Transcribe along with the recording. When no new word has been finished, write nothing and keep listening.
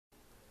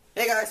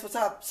guys, what's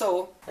up?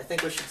 So, I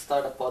think we should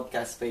start a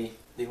podcast, Faye.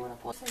 Do you want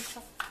to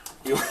podcast?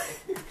 You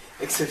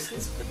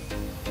exercise.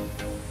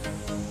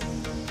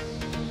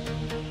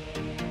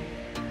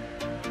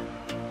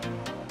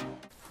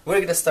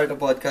 We're gonna start a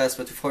podcast,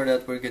 but before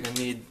that, we're gonna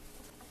need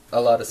a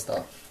lot of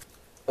stuff.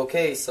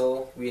 Okay,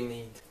 so we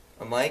need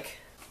a mic,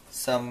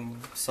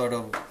 some sort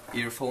of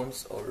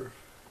earphones or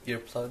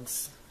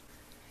earplugs,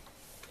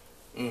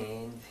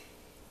 and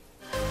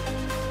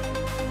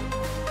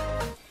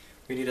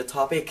we need a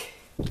topic.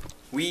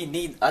 We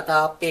need a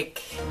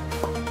topic.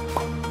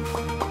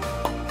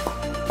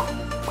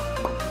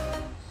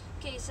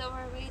 Okay, so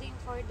we're waiting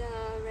for the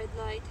red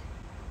light.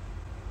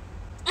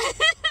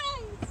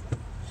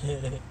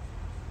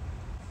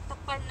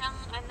 Takpan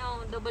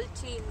ang double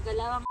chin,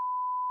 galawang.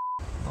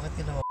 Bakit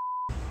ginawa?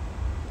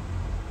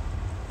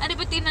 Ano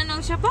ba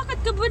tinanong siya?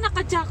 Bakit ka ba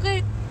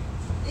naka-jacket?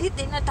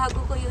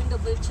 Tinatago ko yung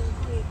double chin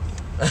ko eh.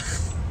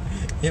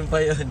 Yun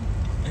pa yun.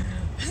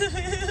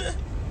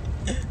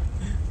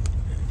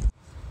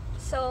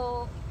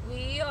 So,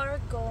 we are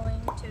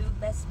going to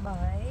Best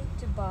Buy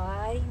to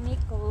buy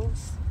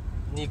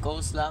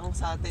Nico's lang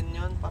sa atin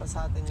yun. Para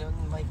sa atin yun.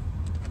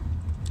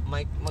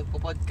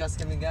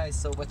 Magpo-podcast kami guys.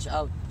 So, watch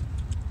out.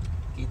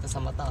 Kita sa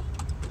mata.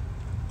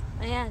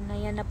 Ayan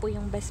na po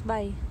yung Best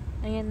Buy.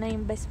 Ayan na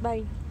yung Best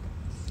Buy.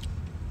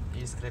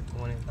 I-scrape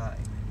ko muna yung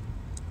tae.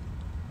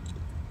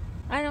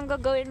 Anong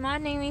gagawin mo?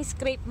 Ano yung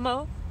scrape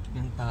mo?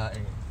 Yung tae.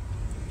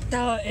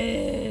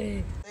 Tae!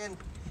 Ayan.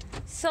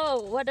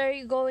 So, what are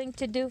you going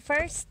to do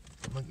first?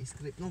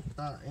 Mag-scrape ng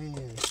tae.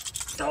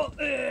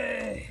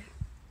 Tae!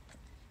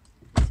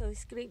 So,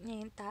 scrape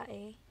niya yung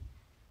tae.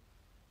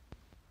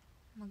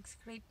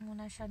 Mag-scrape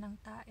muna siya ng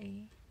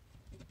tae.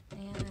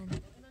 Ayan.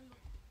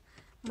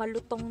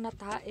 Malutong na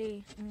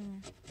tae.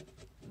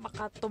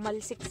 Baka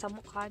tumalsik sa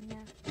mukha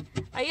niya.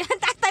 Ayan,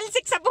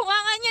 tatalsik sa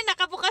bunganga niya.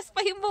 Nakabukas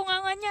pa yung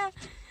bunganga niya.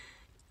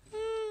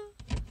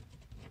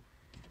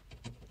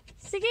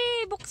 Sige,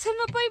 buksan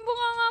mo pa yung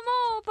bunganga mo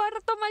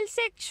para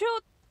tumalsik.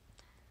 Shoot!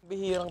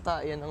 Bihirang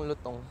tae yan ang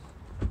lutong.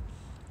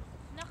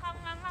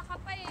 Nakanganga ka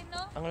pa eh,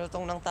 no? Ang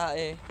lutong ng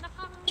tae.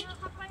 Nakanganga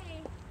ka pa eh.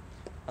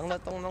 Ang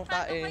lutong ng Paano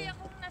tae. kaya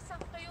kung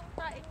nasakto yung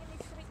taeng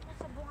in-streak mo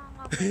sa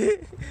bunganga mo?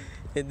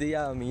 Hindi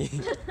yummy.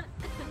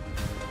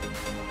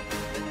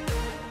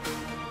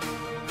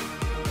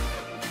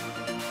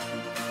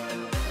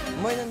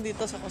 May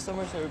nandito sa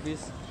customer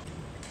service.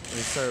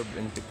 Reserve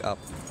and pick up.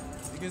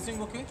 You can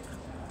sing okay?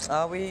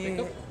 We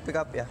pick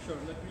up, yeah. Sure,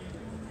 let me...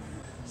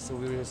 So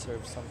we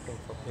reserve something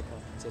for pick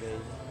up today.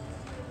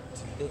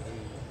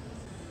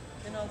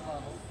 Tinawag ba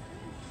ako?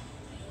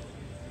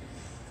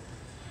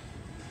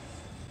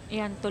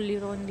 Yan,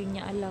 tuliron din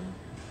niya alam.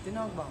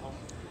 Tinawag ba ako?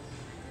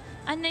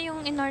 Ano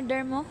yung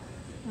in-order mo?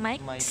 Mike?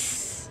 Mike.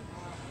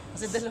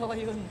 Kasi dalawa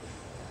yun.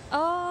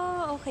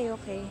 Oh, okay,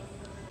 okay.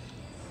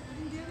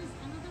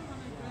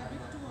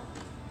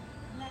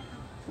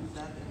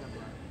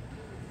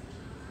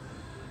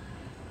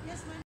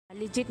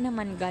 Legit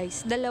naman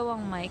guys,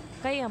 dalawang mic.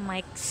 Kaya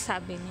mic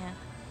sabi niya.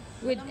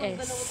 With S.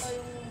 Dalawa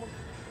tayong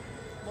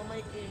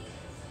mamike eh.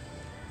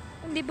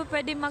 Hindi ba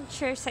pwede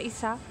mag-share sa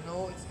isa?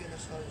 No, it's gonna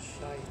sound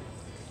shy.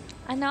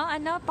 Ano?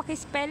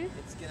 Pakispell?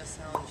 It's gonna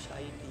sound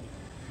shiny.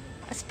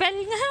 Spell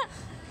nga!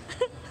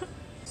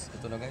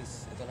 Ito na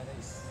guys.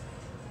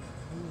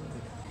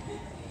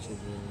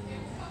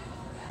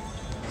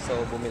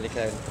 So, bumili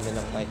kami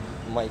ng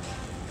mic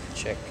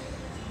check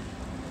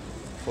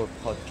for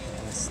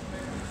podcast.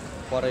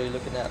 What are you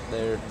looking at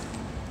there?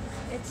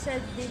 It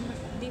said dim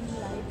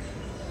light.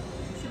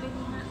 Sabi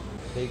mo nga.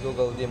 Hey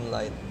Google, dim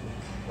light.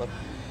 What?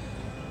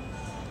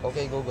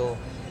 Okay Google,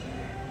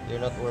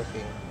 you're not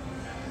working.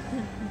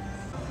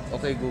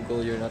 Okay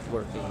Google, you're not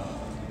working.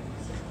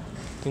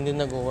 Hindi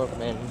nag-work,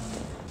 man.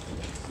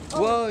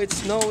 Oh. Whoa,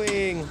 it's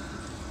snowing!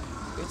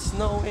 It's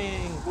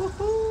snowing!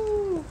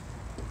 Woohoo!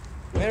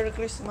 Merry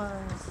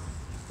Christmas!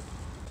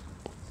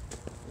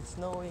 It's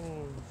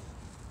snowing.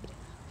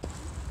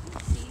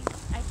 See,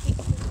 I came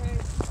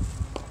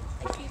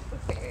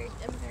prepared.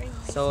 I'm very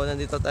nice. So,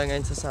 nandito tayo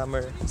ngayon sa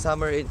summer.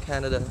 Summer in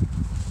Canada.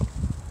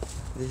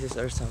 This is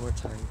our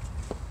summertime.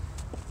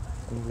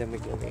 Ang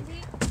lamig-lamig.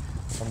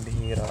 Ang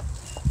bihira.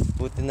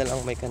 Buti na lang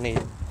may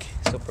kanid.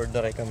 Super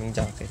dry kaming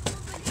jacket.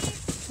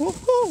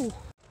 Woohoo!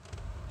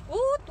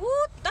 Woot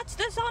woot! That's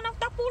the sound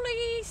of the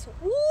police!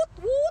 Woot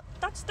woot!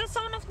 That's the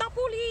sound of the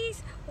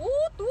police!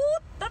 Woot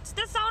woot! That's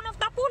the sound of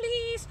the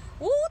police!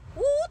 Woot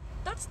woot!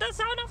 That's the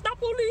sound of the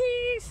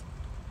police!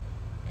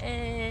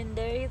 And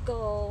there you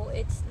go.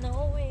 It's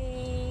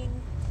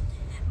snowing.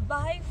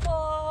 Bye,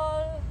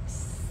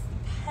 folks.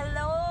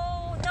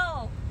 Hello.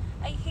 No.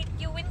 I hate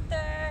you,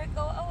 winter.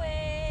 Go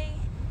away.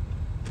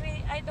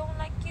 I don't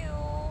like you.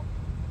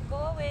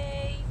 Go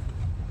away.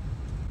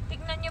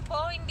 Tignan nyo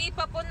po, hindi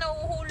pa po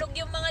nauhulog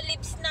yung mga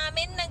lips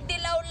namin.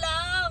 Nagdilaw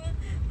lang.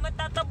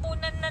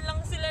 Matatabunan na lang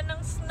sila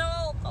ng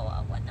snow.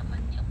 Kawawa naman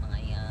yung mga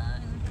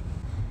yan.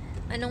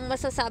 Anong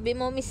masasabi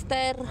mo,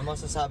 mister? Ang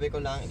masasabi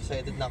ko lang,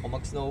 excited na ako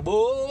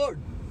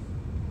mag-snowboard!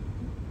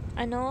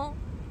 Ano?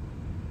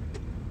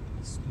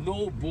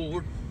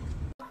 Snowboard!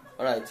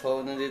 Alright, so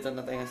nandito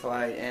na tayo sa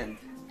bahay and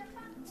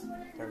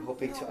we're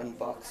hoping to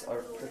unbox our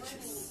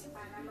purchase.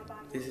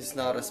 This is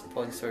not a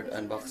sponsored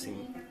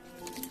unboxing.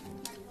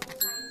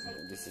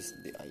 This is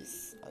the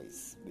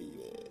ice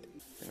baby.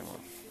 Tignan mo.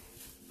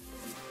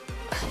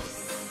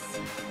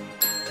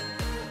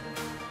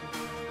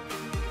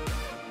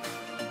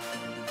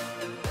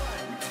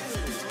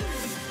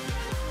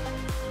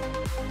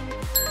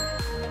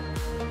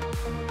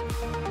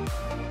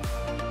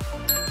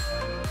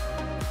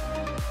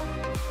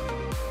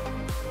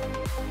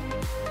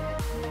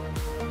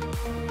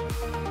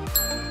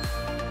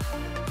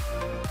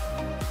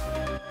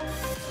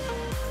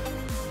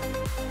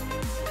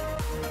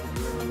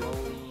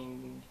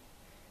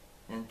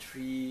 And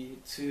 3,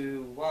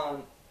 2,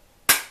 1,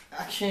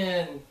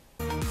 action!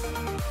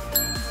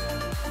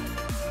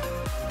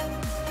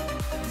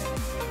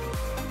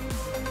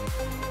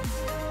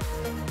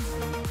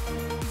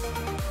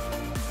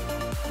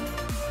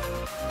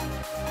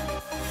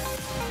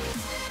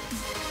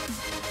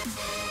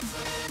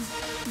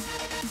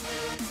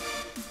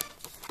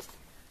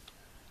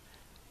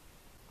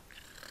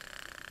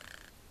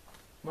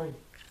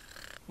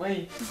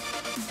 May.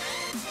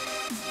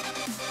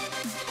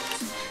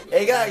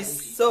 Hey guys,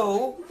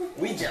 so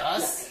we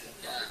just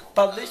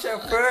published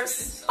our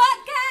first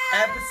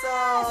Podcast!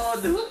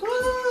 episode.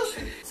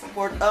 Woo-hoo!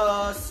 Support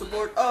us,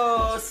 support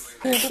us.